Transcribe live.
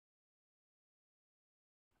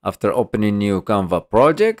After opening new Canva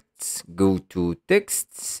project, go to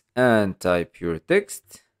texts and type your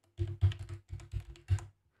text.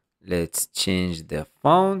 Let's change the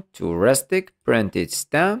font to rustic printed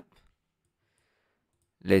stamp.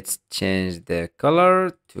 Let's change the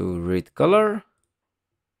color to red color.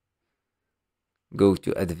 Go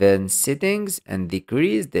to advanced settings and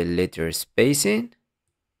decrease the letter spacing.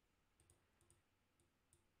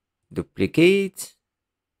 Duplicate.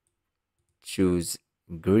 Choose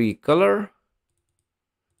gray color.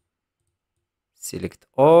 Select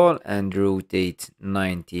all and rotate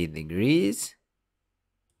 90 degrees.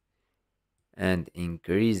 And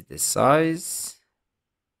increase the size.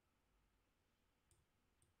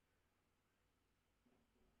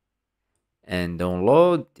 And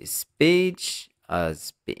download this page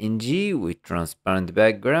as PNG with transparent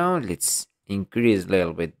background. Let's increase a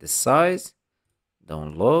little bit the size.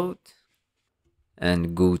 Download.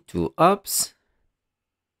 And go to apps.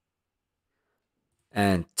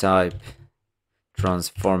 And type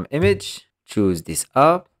transform image. Choose this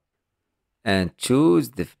app. And choose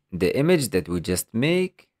the image that we just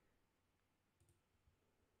make.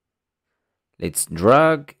 Let's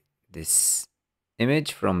drag this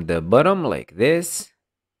image from the bottom like this.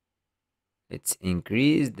 Let's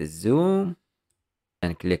increase the zoom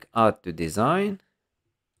and click add to design.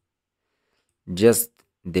 Just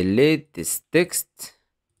delete this text.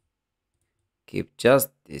 Keep just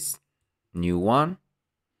this new one.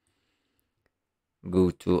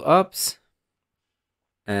 Go to apps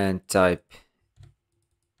and type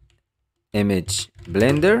image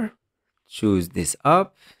blender. Choose this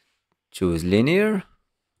app. Choose linear.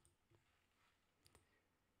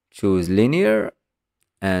 Choose linear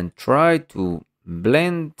and try to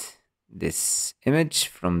blend this image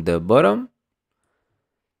from the bottom.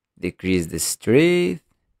 Decrease the strength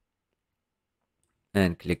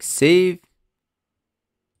and click save.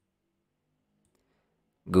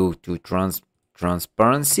 Go to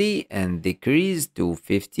transparency and decrease to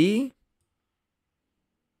 50.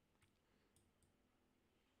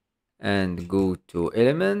 And go to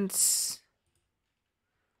elements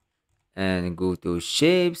and go to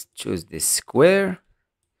shapes. Choose the square.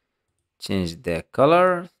 Change the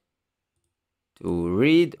color to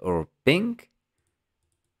red or pink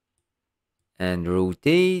and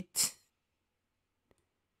rotate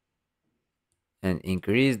and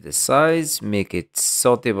increase the size. Make it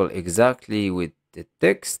suitable exactly with the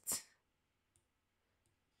text.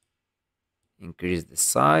 Increase the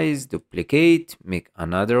size, duplicate, make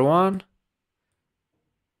another one.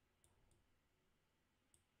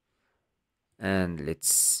 And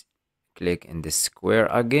let's click in the square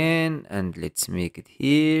again and let's make it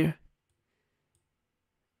here.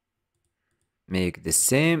 Make the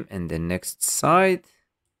same in the next side.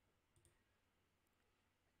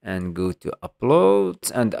 And go to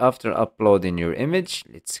upload. And after uploading your image,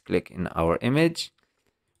 let's click in our image.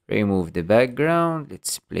 Remove the background.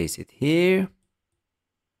 Let's place it here.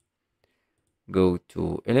 Go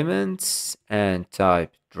to elements and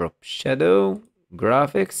type drop shadow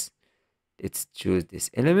graphics. Let's choose this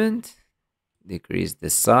element. Decrease the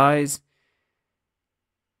size.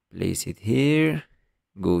 Place it here.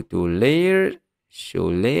 Go to layer. Show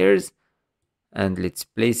layers. And let's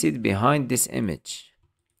place it behind this image.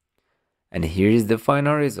 And here is the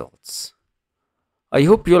final results. I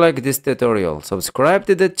hope you like this tutorial. Subscribe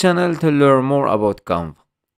to the channel to learn more about Canva.